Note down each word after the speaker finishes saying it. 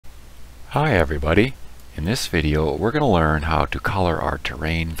Hi everybody. In this video we're going to learn how to color our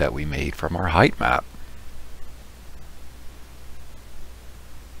terrain that we made from our height map.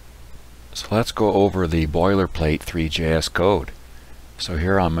 So let's go over the boilerplate three.js code. So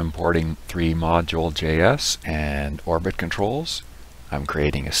here I'm importing three.js and orbit controls. I'm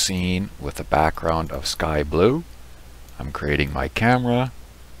creating a scene with a background of sky blue. I'm creating my camera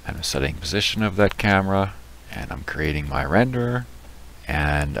and I'm setting position of that camera, and I'm creating my renderer,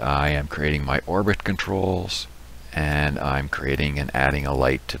 and I am creating my orbit controls, and I'm creating and adding a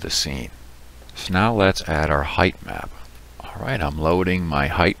light to the scene. So now let's add our height map. Alright, I'm loading my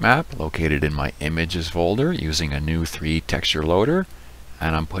height map located in my images folder using a new 3 texture loader,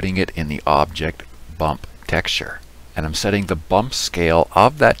 and I'm putting it in the object bump texture, and I'm setting the bump scale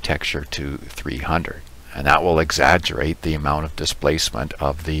of that texture to 300, and that will exaggerate the amount of displacement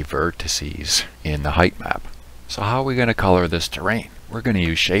of the vertices in the height map. So how are we going to color this terrain? We're going to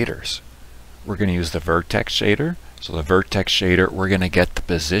use shaders. We're going to use the Vertex shader. So the Vertex shader, we're going to get the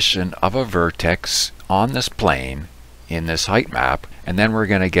position of a vertex on this plane in this height map, and then we're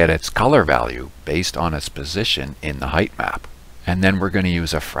going to get its color value based on its position in the height map. And then we're going to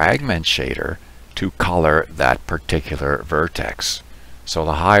use a fragment shader to color that particular vertex. So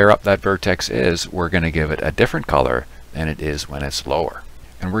the higher up that vertex is, we're going to give it a different color than it is when it's lower.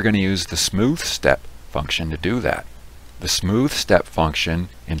 And we're going to use the Smoothstep function to do that. The Smoothstep function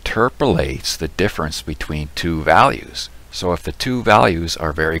interpolates the difference between two values. So if the two values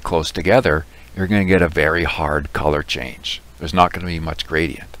are very close together, you're going to get a very hard color change. There's not going to be much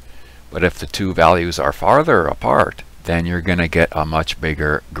gradient. But if the two values are farther apart, then you're going to get a much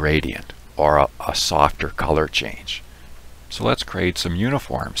bigger gradient, or a softer color change. So let's create some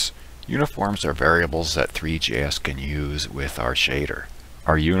uniforms. Uniforms are variables that three.js can use with our shader.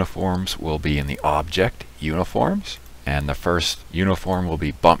 Our uniforms will be in the object uniforms, and the first uniform will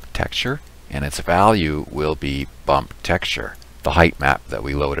be bump texture, and its value will be bump texture, the height map that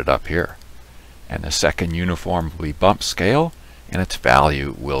we loaded up here. And the second uniform will be bump scale, and its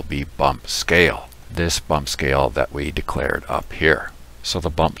value will be bump scale, this bump scale that we declared up here. So the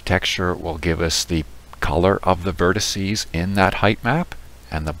bump texture will give us the color of the vertices in that height map,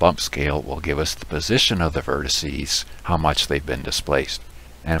 and the bump scale will give us the position of the vertices, how much they've been displaced.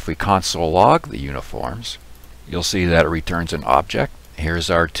 And if we console log the uniforms, you'll see that it returns an object. Here's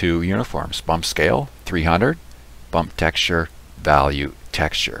our two uniforms, bump scale 300, bump texture value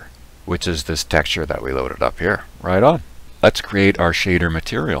texture, which is this texture that we loaded up here. Right on. Let's create our shader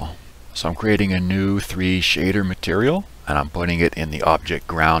material. So I'm creating a new 3 shader material, and I'm putting it in the object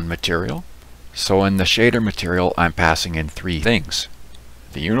ground material. So in the shader material, I'm passing in 3 things: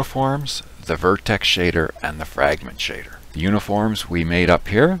 the uniforms, the vertex shader, and the fragment shader. The uniforms we made up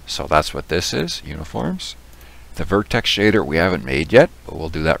here, so that's what this is, uniforms. The vertex shader we haven't made yet, but we'll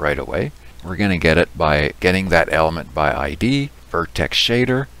do that right away. We're going to get it by getting that element by ID, vertex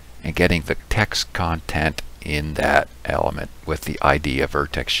shader, and getting the text content in that element with the ID of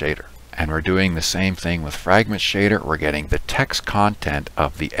vertex shader. And we're doing the same thing with fragment shader. We're getting the text content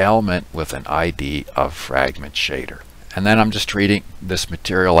of the element with an ID of fragment shader. And then I'm just treating this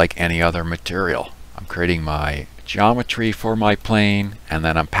material like any other material. I'm creating my geometry for my plane, and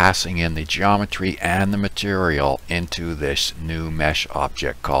then I'm passing in the geometry and the material into this new mesh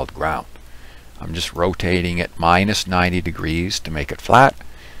object called ground. I'm just rotating it minus 90 degrees to make it flat.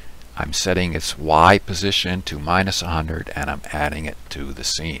 I'm setting its Y position to minus 100, and I'm adding it to the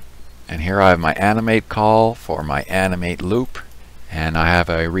scene. And here I have my animate call for my animate loop, and I have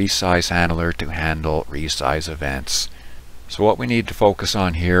a resize handler to handle resize events. So what we need to focus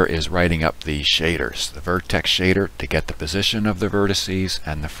on here is writing up the shaders, the vertex shader to get the position of the vertices,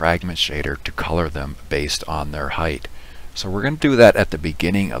 and the fragment shader to color them based on their height. So we're going to do that at the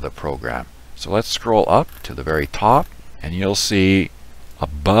beginning of the program. So let's scroll up to the very top, and you'll see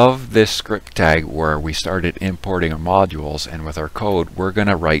above this script tag where we started importing our modules, and with our code we're going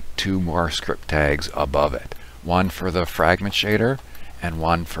to write 2 more script tags above it. One for the fragment shader and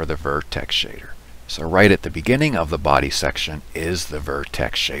one for the vertex shader. So right at the beginning of the body section is the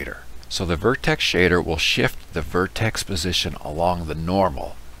vertex shader. So the vertex shader will shift the vertex position along the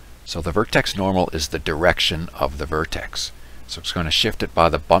normal. So the vertex normal is the direction of the vertex. So it's going to shift it by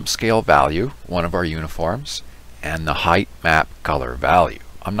the bump scale value, one of our uniforms, and the height map color value.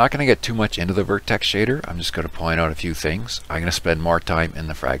 I'm not going to get too much into the vertex shader. I'm just going to point out a few things. I'm going to spend more time in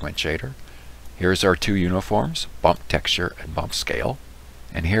the fragment shader. Here's our 2 uniforms, bump texture and bump scale.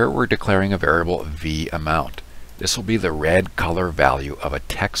 And here we're declaring a variable v amount. This will be the red color value of a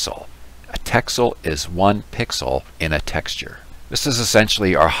texel. A texel is 1 pixel in a texture. This is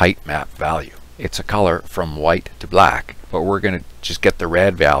essentially our height map value. It's a color from white to black, but we're going to just get the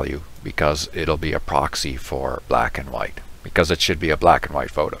red value because it'll be a proxy for black and white, because it should be a black and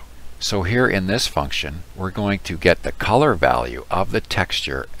white photo. So here in this function, we're going to get the color value of the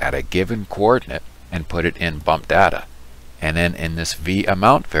texture at a given coordinate and put it in bump data. And then in this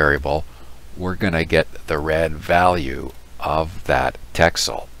vAmount variable, we're going to get the red value of that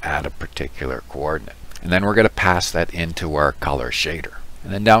texel at a particular coordinate. And then we're going to pass that into our color shader.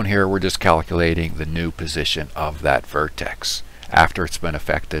 And then down here, we're just calculating the new position of that vertex after it's been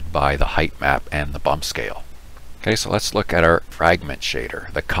affected by the height map and the bump scale. Okay, so let's look at our fragment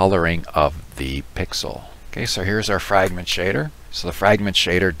shader, the coloring of the pixel. Okay, so here's our fragment shader. So the fragment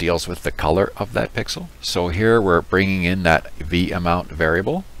shader deals with the color of that pixel. So here we're bringing in that vAmount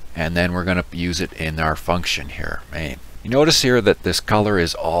variable, and then we're going to use it in our function here, main. You notice here that this color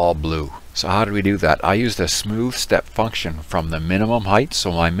is all blue. So how did we do that? I used a Smoothstep function from the minimum height.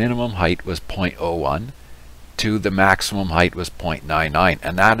 So my minimum height was 0.01 to the maximum height was 0.99,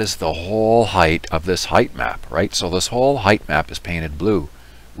 and that is the whole height of this height map, right? So this whole height map is painted blue,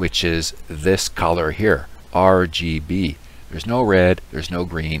 which is this color here, RGB. There's no red, there's no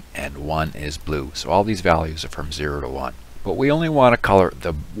green, and 1 is blue. So all these values are from 0 to 1. But we only want to color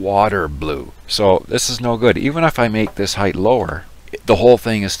the water blue. So this is no good. Even if I make this height lower, the whole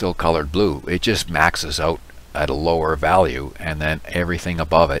thing is still colored blue. It just maxes out at a lower value, and then everything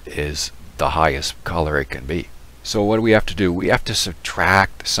above it is the highest color it can be. So what do we have to do? We have to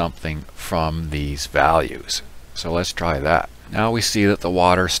subtract something from these values. So let's try that. Now we see that the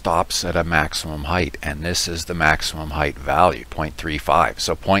water stops at a maximum height, and this is the maximum height value, 0.35.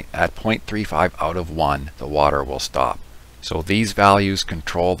 So at 0.35 out of 1, the water will stop. So these values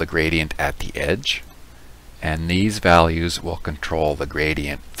control the gradient at the edge, and these values will control the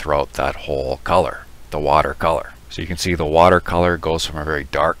gradient throughout that whole color, the water color. So you can see the water color goes from a very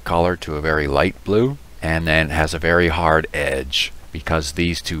dark color to a very light blue, and then has a very hard edge because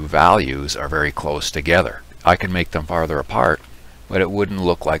these two values are very close together. I can make them farther apart, but it wouldn't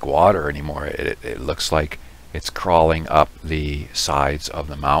look like water anymore. It looks like it's crawling up the sides of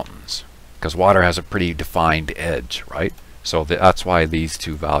the mountains, because water has a pretty defined edge, right? So that's why these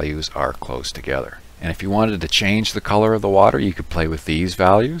two values are close together. And if you wanted to change the color of the water, you could play with these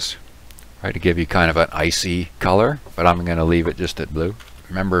values, right, to give you kind of an icy color, but I'm going to leave it just at blue.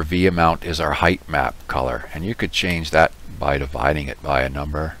 Remember, vAmount is our height map color, and you could change that by dividing it by a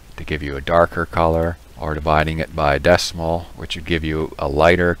number to give you a darker color, or dividing it by a decimal, which would give you a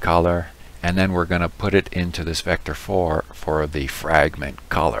lighter color. And then we're going to put it into this vector 4 for the fragment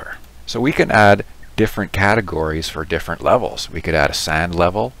color. So we can add different categories for different levels. We could add a sand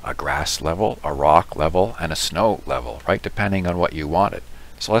level, a grass level, a rock level, and a snow level, right, depending on what you wanted.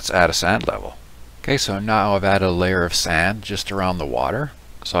 So let's add a sand level. Okay, so now I've added a layer of sand just around the water.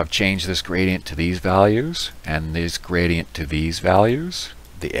 So I've changed this gradient to these values, and this gradient to these values,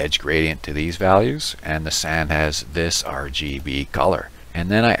 the edge gradient to these values, and the sand has this RGB color. And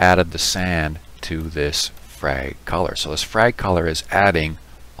then I added the sand to this frag color. So this frag color is adding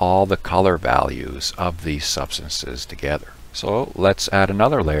all the color values of these substances together. So let's add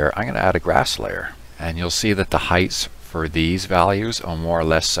another layer. I'm going to add a grass layer, and you'll see that the heights for these values are more or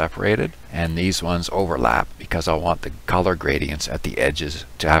less separated, and these ones overlap because I want the color gradients at the edges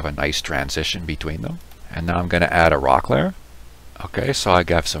to have a nice transition between them. And now I'm going to add a rock layer. Okay, so I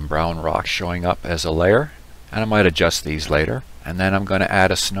got some brown rocks showing up as a layer, and I might adjust these later. And then I'm going to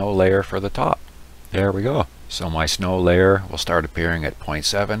add a snow layer for the top. There we go. So my snow layer will start appearing at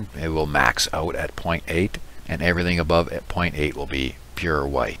 0.7. It will max out at 0.8, and everything above at 0.8 will be pure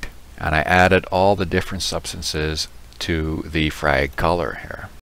white. And I added all the different substances to the frag color here.